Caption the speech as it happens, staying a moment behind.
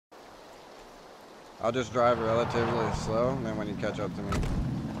I'll just drive relatively slow, and then when you catch up to me,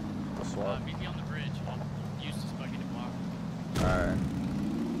 we'll swap. Meet me on the bridge. I'll use this buggy to block. Alright.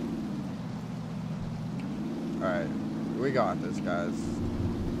 Alright. We got this, guys.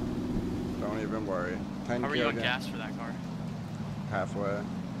 Don't even worry. 10 How are you on gas for that car? Halfway. Yeah,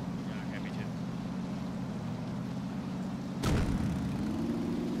 okay, me too.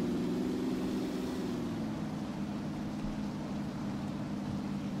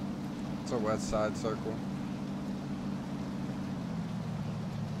 It's a west side circle.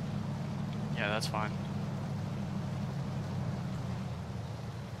 Yeah, that's fine.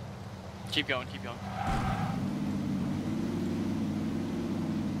 Keep going, keep going.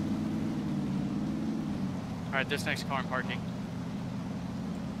 Alright, this next car I'm parking.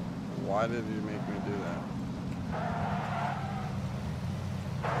 Why did you make me do that?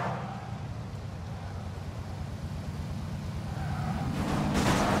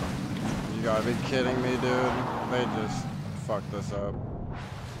 You gotta be kidding me, dude. They just fucked us up.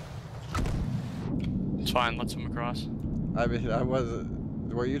 It's fine, let them across. I mean, I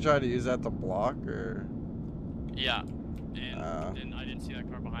wasn't... Were you trying to use that to block, or...? Yeah. And I didn't see that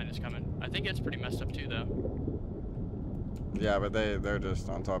car behind us coming. I think it's pretty messed up too, though. Yeah, but they're just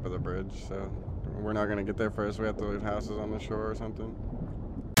on top of the bridge, so we're not gonna get there first. We have to loot houses on the shore or something.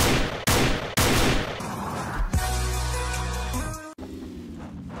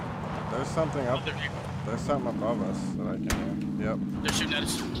 There's something up. There's something above us that I can hear. Yep. They're shooting at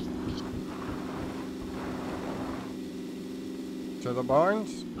us. To the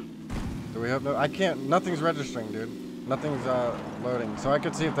barns? Do we have no? I can't. Nothing's registering, dude. Nothing's loading, so I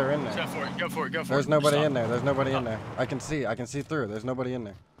could see if they're in there. Go for it, go for it, go for it. There's nobody in there. There's nobody in there. I can see through. There's nobody in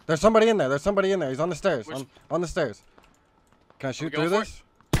there. There's somebody in there. There's somebody in there. He's on the stairs. On the stairs. Can I shoot through this?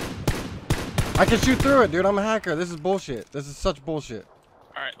 I can shoot through it, dude. I'm a hacker. This is bullshit. This is such bullshit.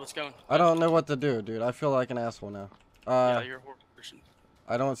 Alright, let's go. I don't know what to do, dude. I feel like an asshole now. Yeah, you're a horrible person.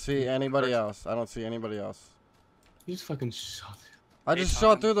 I don't see anybody else. I don't see anybody else. You just fucking shot. I just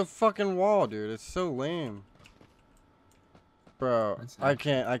shot through the fucking wall, dude. It's so lame. Bro, I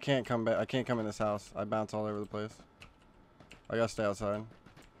can't come back. I can't come in this house. I bounce all over the place. I gotta stay outside.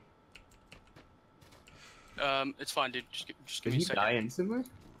 It's fine, dude. Just give Did me a second. he die instantly?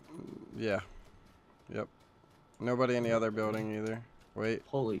 Yeah. Yep. Nobody in the other building either. Wait.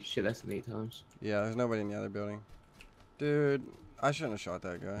 Holy shit, that's an 8 times. Yeah, there's nobody in the other building. Dude, I shouldn't have shot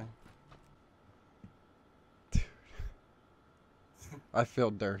that guy. Dude. I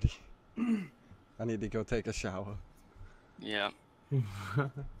feel dirty. I need to go take a shower. Yeah.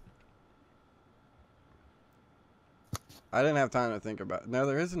 I didn't have time to think about it. No,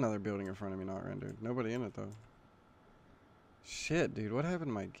 there is another building in front of me not rendered. Nobody in it, though. Shit, dude. What happened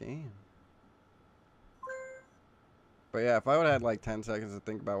to my game? But yeah, if I would have had like 10 seconds to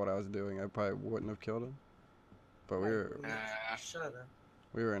think about what I was doing, I probably wouldn't have killed him. But we were... Shut up.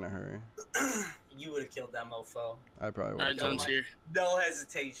 We were in a hurry. You would have killed that mofo. I probably would. Alright, zone's here. No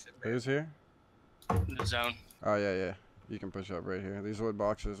hesitation, man. Who's here? The zone. Oh, yeah, yeah. You can push up right here. These wood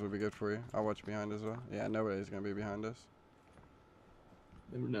boxes would be good for you. I'll watch behind as well. Yeah, nobody's going to be behind us.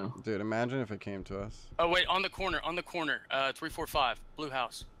 Never know. Dude, imagine if it came to us. Oh, wait, on the corner. 345. Blue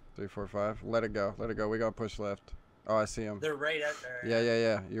house. 345. Let it go. Let it go. We got to push left. Oh, I see him. They're right out there. Yeah, yeah,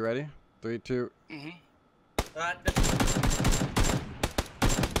 yeah. You ready? 3, 2.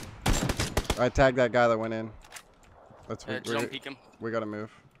 I tagged that guy that went in. Let's don't peek him. We gotta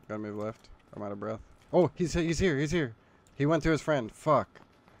move. Gotta move left. I'm out of breath. Oh, he's here. He's here. He went to his friend. Fuck.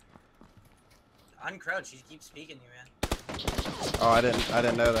 Uncrouch. He keeps speaking to you, man. Oh, I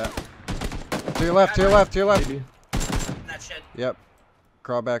didn't know that. To your left. To your left. To your left. In that shed. Yep.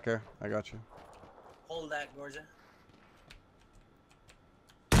 Crawl back here. I got you. Hold that, Gorza.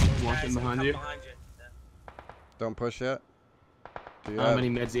 Walking behind you. Don't push yet. Do you How many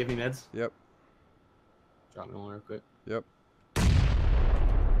meds? Do you have any meds? Yep. Drop me one real quick. Yep.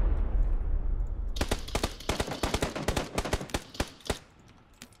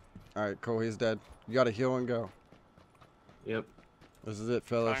 Alright, cool. He's dead. You gotta heal and go. Yep. This is it,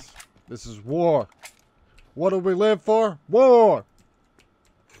 fellas. Fine. This is war. What do we live for? War!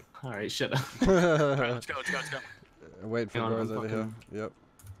 Alright, shut up. Alright, let's go. Wait for Gorza to heal. Yep.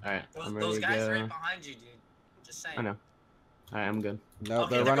 Alright, I'm ready those to guys go. are right behind you, dude. Just saying. I know. Alright, I'm good. No,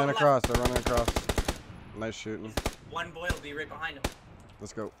 Okay, they're running across. They're running across. Nice shooting. One boy will be right behind him.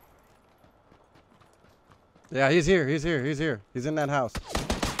 Let's go. Yeah, he's here. He's here. He's here. He's in that house.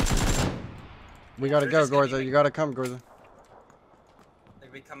 We gotta go, Gorza. You gotta come, Gorza.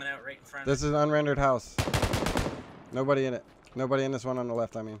 They'll be coming out right in front. This is an unrendered house. Nobody in it. Nobody in this one on the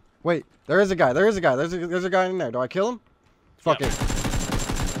left, I mean. Wait, there is a guy. There is a guy. There's a guy in there. Do I kill him? Fuck it.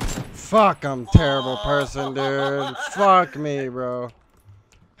 Fuck, I'm a terrible person, dude. Fuck me, bro.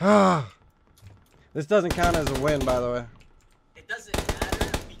 This doesn't count as a win, by the way. It doesn't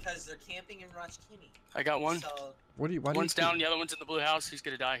matter because they're camping in Roch Kinney. I got one. So, What do you? Why One's do you down, the other one's in the blue house. He's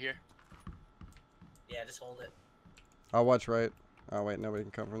gonna die here. yeah, just hold it. I'll watch right. Oh wait, nobody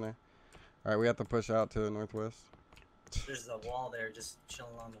can come from there. All right, we have to push out to the northwest. There's a wall there, just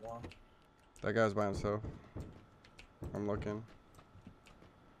chilling on the wall. That guy's by himself. I'm looking.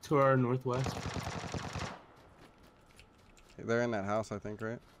 To our northwest. They're in that house, I think,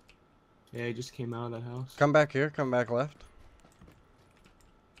 right? Yeah, he just came out of that house. Come back here. Come back left.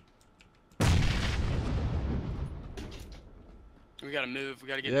 We gotta move. We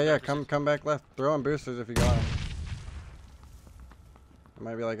gotta get. Yeah. Come back left. Throw in boosters if you got them. It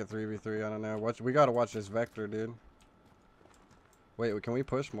might be like a 3v3. I don't know. We gotta watch this vector, dude. Wait, can we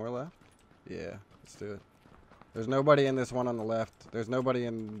push more left? Yeah, let's do it. There's nobody in this one on the left. There's nobody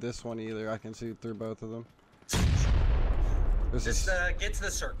in this one either. I can see through both of them. Just get to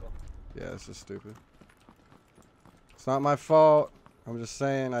the circle. Yeah, this is stupid. It's not my fault. I'm just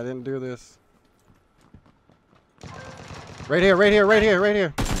saying I didn't do this. Right here, right here, right here, right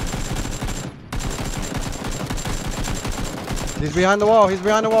here. He's behind the wall. He's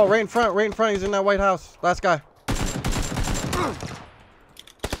behind the wall. Right in front. Right in front. He's in that white house. Last guy.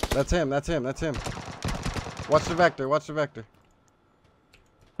 That's him. That's him. That's him. Watch the vector. Watch the vector.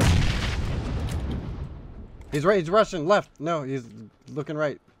 He's right. He's rushing left. No, he's looking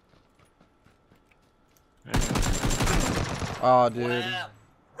right. Oh, dude. Wow.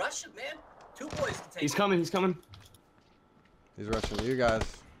 Rush him, man. Two boys can take He's him. coming. He's coming. He's rushing you guys.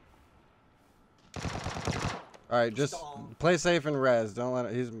 All right, just play safe and res. Don't let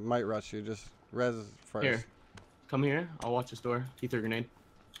it. He might rush you. Just res first. Here. Come here. I'll watch this door. He threw a grenade.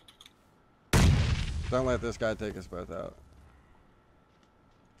 Don't let this guy take us both out.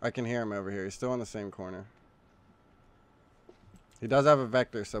 I can hear him over here. He's still in the same corner. He does have a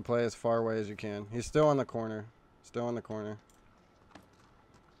vector, so play as far away as you can. He's still in the corner. Still in the corner.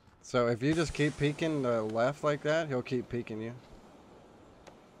 So if you just keep peeking the left like that, he'll keep peeking you.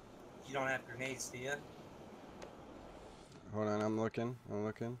 You don't have grenades, do you? Hold on, I'm looking. I'm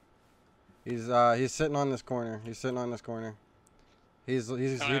looking. He's sitting on this corner. He's sitting on this corner. He's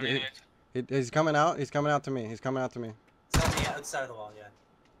coming out. He's coming out to me. He's coming out to me. It's on the outside of the wall, yeah.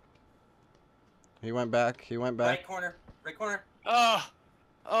 He went back. He went back. Right corner. Right corner. Oh,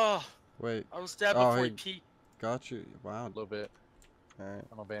 oh! Wait. I was stabbed Oh, before he- he peeked. Got you. Wow. A little bit. All right.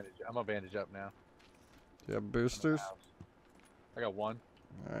 I'm a bandage up now. Do you have boosters? I got one.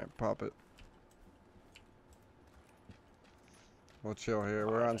 All right, pop it. We'll chill here.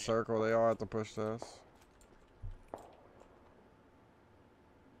 We're on circle. They all have to push us.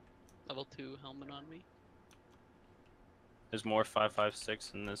 Level 2 helmet on me. There's more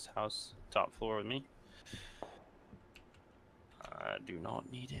 5.56 in this house, top floor with me. I do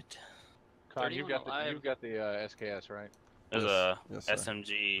not need it. Con, 31 alive. you've got the SKS, right? There's Yes, a sir.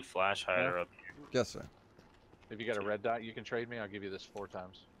 SMG flash hider up here. Yes, sir. If you got a red dot, you can trade me. I'll give you this 4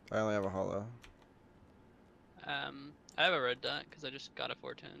 times. I only have a hollow. I have a red dot because I just got it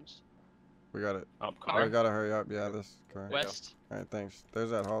 4 times. We got it. Up Oh, car. we gotta hurry up. Yeah, this car. West, All right, thanks.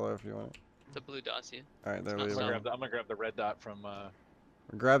 There's that hollow if you want it. the blue dot's you. All right, there It's we not go. I'm gonna grab the red dot from.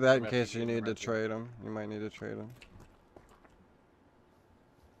 Grab that in Grab case the you need to red dot. trade them. You might need to trade them.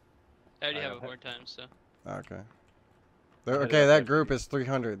 I already I have have it 4 times, so. Okay. had Okay, it that up group there. is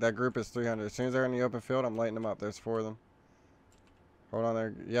 300. That group is 300. As soon as they're in the open field, I'm lighting them up. There's 4 of them. Hold on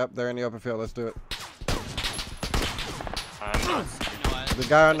there. Yep, they're in the open field. Let's do it. I'm not. You know, The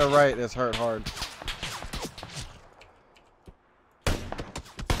guy on the right is hurt hard.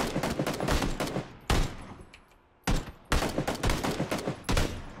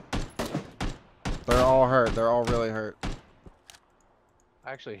 They're all hurt. They're all really hurt.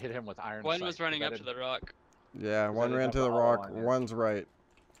 I actually hit him with iron. one sight, was running 'cause I up to didn't- the rock. Yeah, I one didn't ran have to the the hollow rock. on yet. One's right.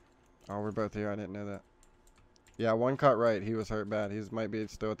 Oh, we're both here. I didn't know that. Yeah, one cut right. He was hurt bad. He might be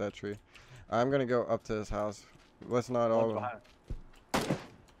still at that tree. I'm gonna go up to his house. Let's not all. One's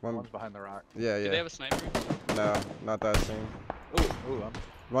One. one's behind the rock. Yeah, Do they yeah. have a sniper? No, not that scene. Ooh,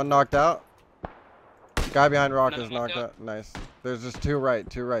 One knocked out. Guy behind rock Another is knocked knocked out. Nice. There's just 2 right.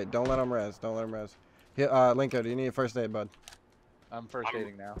 2 right. Don't let him res. Don't let him res. Here, Linko, do you need a first aid, bud? I'm first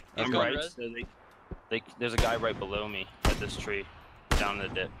aiding now. Let's I'm go. right. So there's a guy right below me at this tree, down the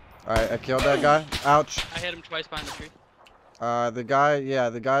dip. All right, I killed that guy. Ouch. I hit him twice behind the tree. The guy, yeah,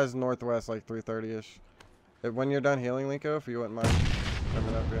 the guy's northwest, like 330-ish. When you're done healing, Linko, if you wouldn't mind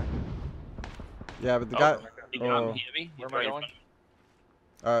coming up here. Yeah, but the guy He got Oh. me. He hit me. Where He's am I right in going? front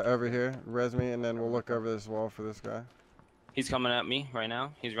of me. over here, res me, and then we'll look over this wall for this guy. He's coming at me right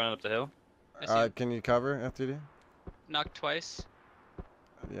now. He's running up the hill. I see him. Can you cover FTD? Knocked twice.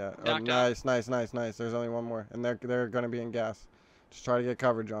 Yeah. Oh, Knocked out. nice. There's only one more, and they're gonna be in gas. Just try to get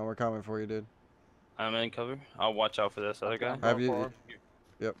covered, John. We're coming for you, dude. I'm in cover. I'll watch out for this other guy. Have you?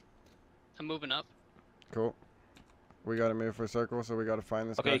 Yep. I'm moving up. Cool. We gotta move for a circle, so we gotta find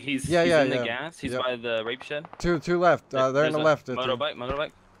this guy. Okay, he's yeah, in the yeah. gas. He's Yep. by the rape shed. Two left. They're in There's the a left.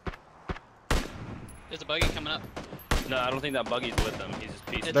 Motorbike. There's a buggy coming up. No, I don't think that buggy's with them. He's just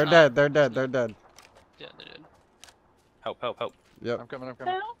pieced. It's They're not. dead. They're dead. Yeah, they're dead. Help. Yep. I'm coming.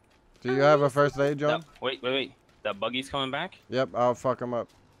 Do you have a first aid, John? Wait. That buggy's coming back. Yep. I'll fuck him up.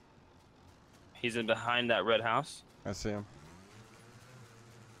 He's in behind that red house. I see him.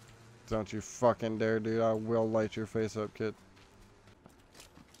 Don't you fucking dare, dude. I will light your face up, kid.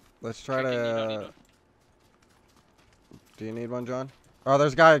 Let's try Tricky, you don't need to... one. Do you need one, John? Oh,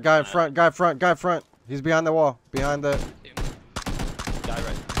 there's guy in front, guy front. He's behind the wall. Behind the... See him. Guy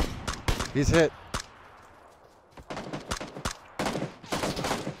right. He's hit.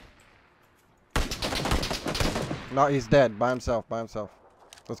 No, he's dead. By himself.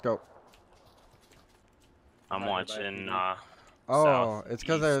 Let's go. I'm watching. Oh, South, it's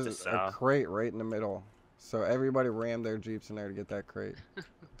because east to there's a south. crate right in the middle. So everybody rammed their Jeeps in there to get that crate.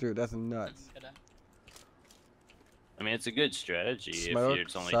 Dude, that's nuts. Get out. I mean, it's a good strategy Smoke, if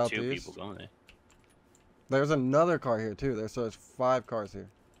it's only southeast. 2 people going there. There's another car here, too. So there's 5 cars here.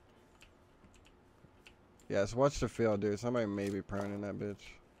 Yes, watch the field, dude. Somebody may be prone in that bitch.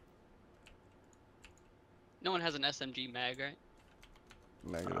 No one has an SMG mag, right?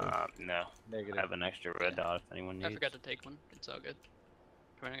 Negative. No. Negative. I have an extra red dot if anyone needs. I forgot to take one. It's all good.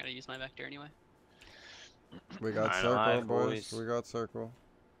 We're not gonna use my vector anyway. We got 9 circle, alive, boys. boys. We got circle.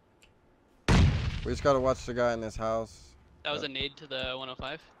 We just gotta watch the guy in this house. That was a nade to the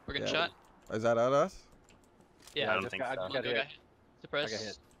 105. We're getting Yeah. shot. Is that at us? Yeah. I don't just think got- so. I got Go, hit. guy. Suppress I got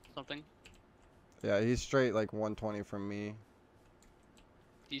hit. something. Yeah, he's straight like 120 from me.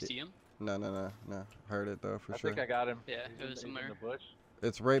 Do you see him? No. Heard it though, for I sure. think I got him. Yeah, He's it was in somewhere. the bush.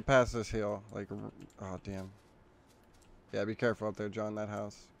 It's right past this hill. Like, oh, damn. Yeah, be careful up there, John, that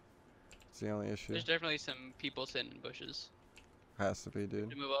house. It's the only issue. There's definitely some people sitting in bushes. Has to be, dude.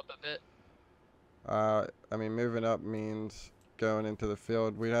 To move up a bit. I mean, moving up means going into the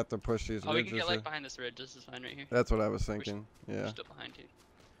field. We'd have to push these Oh, we can ridges. get like here. behind this ridge. This is fine right here. That's what I was We're thinking. We're Yeah, still behind you.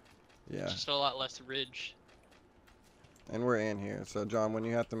 yeah. It's just a lot less ridge. And we're in here. So, John, when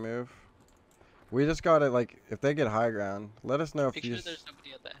you have to move, we just gotta, like, if they get high ground, let us know if Make you... sure there's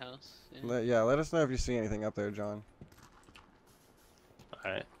nobody at that house. Yeah. Yeah, let us know if you see anything up there, John.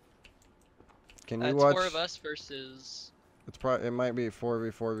 Alright. Can you It's watch... 4 of us versus. It might be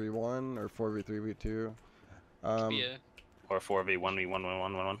 4v4v1 or 4v3v2. Could be a. Or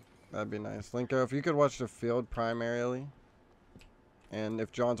 4v1v1. That'd be nice. Linko, if you could watch the field primarily, and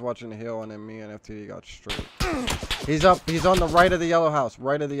if John's watching the hill, and then me and FTD got straight. He's up. He's on the right of the yellow house.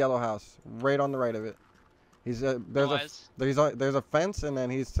 Right of the yellow house. Right on the right of it. He's there's a fence, and then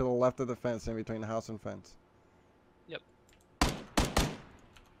he's to the left of the fence, in between the house and fence. Yep.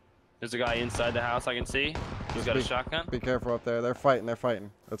 There's a guy inside the house I can see. He's got a shotgun. Be careful up there. They're fighting.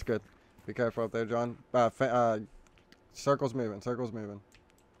 That's good. Be careful up there, John. Circle's moving.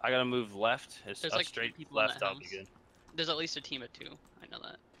 I gotta move left. It's There's a like 2 straight people in left. that I'll be house. good. There's at least a team of 2. I know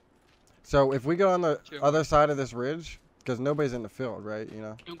that. So if we go on the Sure. other side of this ridge, because nobody's in the field, right? You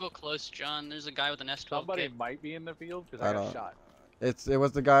know. Don't go close, John. There's a guy with an S12. Somebody kit. might be in the field because I I got don't- shot. It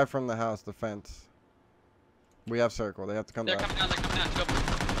was the guy from the house, the fence. We have circle. They have to come They're back. coming down. Go.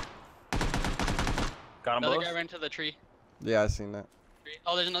 Got him Another both. guy ran to the tree. Yeah, I seen that.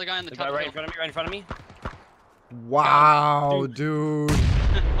 Oh, there's another guy on the The top. guy of right the in front of me. Wow, dude.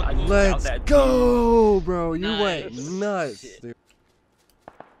 I moved out Let's that go, bro. You went Nice. nuts, Shit. dude.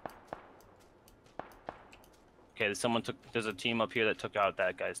 Okay, there's a team up here that took out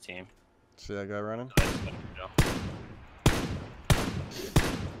that guy's team. See that guy running?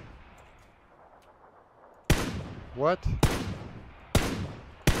 What?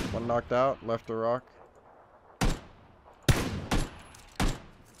 One knocked out, left a rock.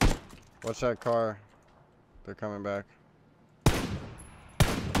 Watch that car. They're coming back.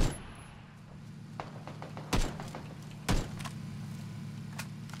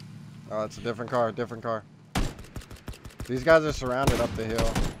 Oh, it's a different car, These guys are surrounded up the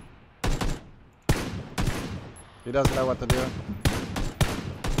hill. He doesn't know what to do.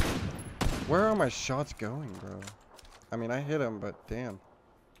 Where are my shots going, bro? I mean, I hit him, but damn.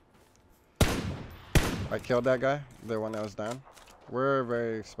 I killed that guy, the one that was down. We're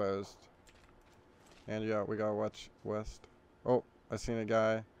very exposed. And yeah, we gotta watch west. Oh, I seen a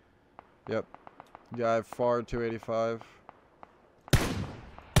guy. Yep. Guy far 285.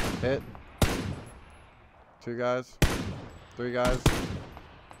 Hit. 2 guys. 3 guys.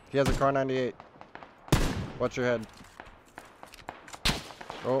 He has a car 98. Watch your head.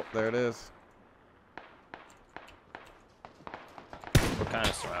 Oh, there it is. We're kind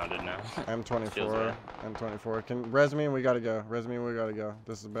of surrounded now. M24. M24. Can res me and we gotta go. Res me and we gotta go.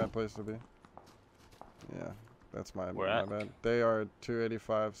 This is a bad place to be. Yeah, that's my bad. They are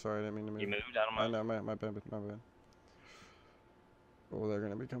 285. Sorry, I didn't mean to move. You moved out of my... I know, my bad. Oh, they're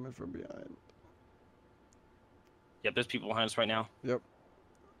gonna be coming from behind. Yep, there's people behind us right now. Yep.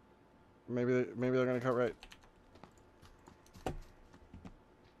 Maybe they're gonna cut right.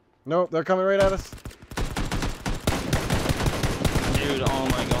 Nope, they're coming right at us. Dude, oh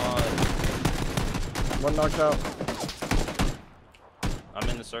my god. One knocked out. I'm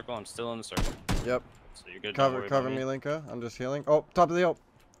in the circle. I'm still in the circle. Yep. So you're good. Cover me, Linka. I'm just healing. Oh, top of the hill.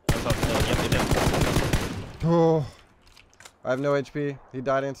 Yep, they did. Oh, I have no HP. He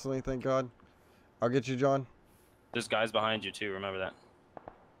died instantly. Thank God. I'll get you, John. There's guys behind you too. Remember that.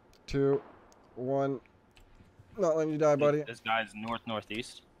 2, 1. Not letting you die, buddy. This guy's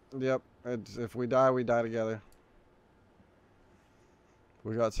northeast. Yep. If we die, we die together.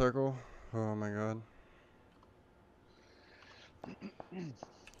 We got circle. Oh my God.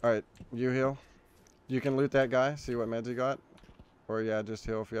 Alright, you heal. You can loot that guy, see what meds he got. Or yeah, just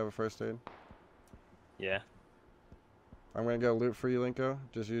heal if you have a first aid. Yeah. I'm gonna go loot for you, Linko.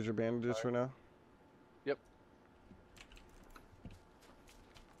 Just use your bandages for now. Yep.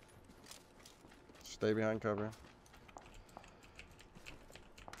 Stay behind cover.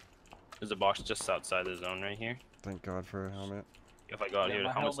 There's a box just outside the zone right here. Thank God for a helmet. If I go out here,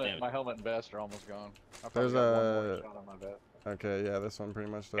 how much damage? My helmet and vest are almost gone. There's got one more shot on my vest. Okay, yeah, this one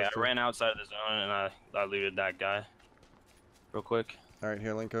pretty much does. Yeah, too. I ran outside the zone and I looted that guy. Real quick. Alright,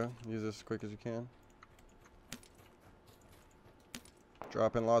 here, Linko. Use this as quick as you can.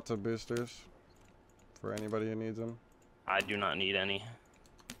 Drop in lots of boosters for anybody who needs them. I do not need any.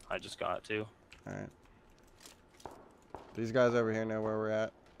 I just got 2. Alright. These guys over here know where we're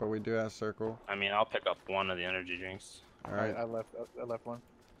at, but we do have circle. I mean, I'll pick up one of the energy drinks. Alright. I left one.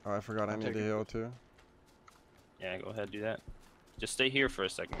 Oh, I forgot I need to heal too. Yeah, go ahead, do that. Just stay here for a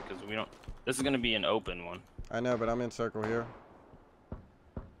second, because we don't... This is going to be an open one. I know, but I'm in circle here.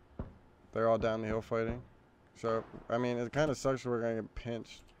 They're all down the hill fighting. So, I mean, it kind of sucks we're going to get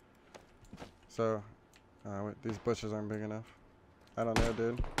pinched. So, wait, these bushes aren't big enough. I don't know,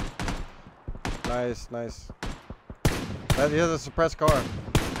 dude. Nice, nice. He has a suppressed car.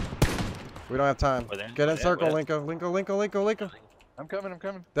 We don't have time. Get in circle, Linko. I'm coming.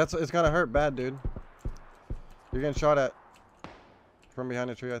 It's gonna hurt bad, dude. You're getting shot at from behind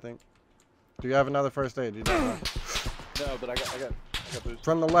the tree, I think. Do you have another first aid? You don't know. No, but I got boosted.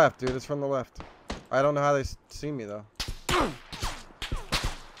 From the left, dude. It's from the left. I don't know how they see me though.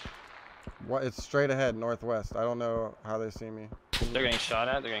 What? It's straight ahead, northwest. I don't know how they see me. They're getting shot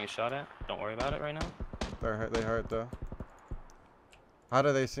at. Don't worry about it right now. They hurt though. How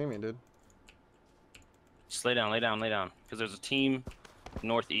do they see me, dude? Just lay down. Because there's a team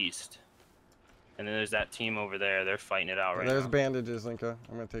northeast. And then there's that team over there. They're fighting it out right now. There's bandages, Linka.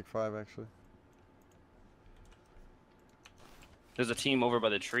 I'm going to take 5, actually. There's a team over by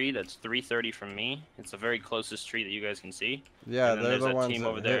the tree that's 330 from me. It's the very closest tree that you guys can see. Yeah, they're the ones team that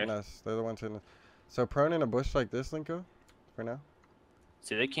over hitting there. us. They're the ones hitting us. So prone in a bush like this, Linko, for now?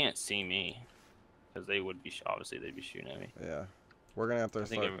 See, they can't see me. Because they would be, obviously, they'd be shooting at me. Yeah. We're going to have to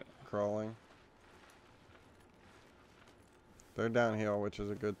start crawling. They're downhill, which is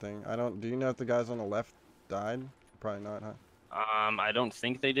a good thing. Do you know if the guys on the left died? Probably not, huh? I don't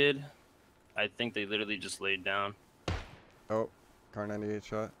think they did. I think they literally just laid down. Oh, car 98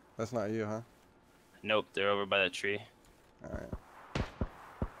 shot. That's not you, huh? Nope, they're over by that tree. Alright.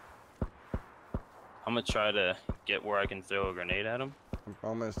 I'm gonna try to get where I can throw a grenade at them. I'm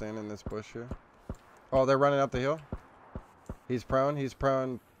almost in this bush here. Oh, they're running up the hill? He's prone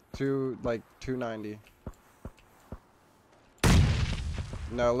to like 290.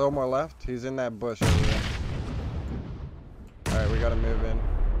 No, a little more left. He's in that bush over there. Alright, we gotta move in.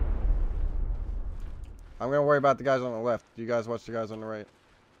 I'm gonna worry about the guys on the left. You guys watch the guys on the right.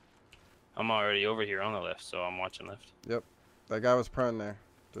 I'm already over here on the left, so I'm watching left. Yep. That guy was prone there.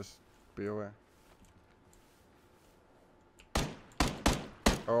 Just be aware.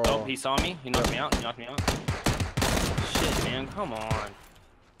 Oh, he saw me. He knocked me out. Shit, man. Come on.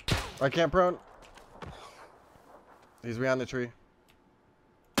 I can't prone. He's behind the tree.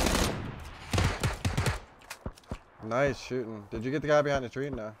 Nice shooting. Did you get the guy behind the tree?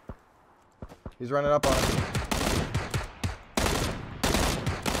 No. He's running up on him.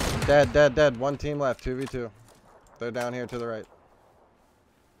 Dead. One team left. 2v2. They're down here to the right.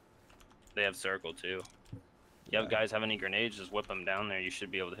 They have circle too. You have guys have any grenades? Just whip them down there. You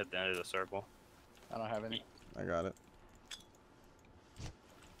should be able to hit the end of the circle. I don't have any. I got it.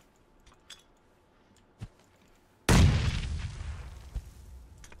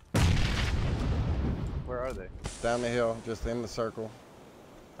 Where are they? Down the hill, just in the circle.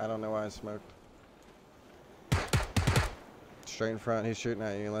 I don't know why I smoked. Straight in front, he's shooting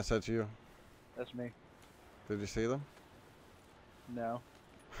at you, unless that's you. That's me. Did you see them? No.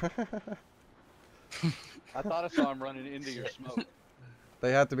 I thought I saw him running into your smoke.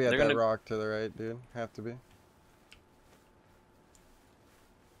 They have to be at They're that gonna- rock to the right, dude. Have to be.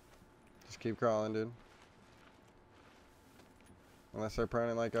 Just keep crawling, dude. Unless they're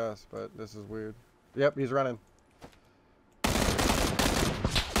proning like us, but this is weird. Yep, he's running.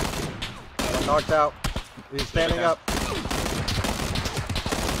 Knocked out. He's standing up.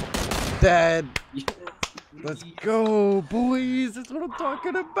 Dead. Let's go, boys. That's what I'm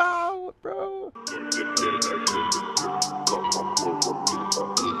talking about, bro.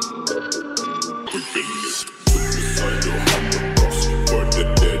 ConCliques.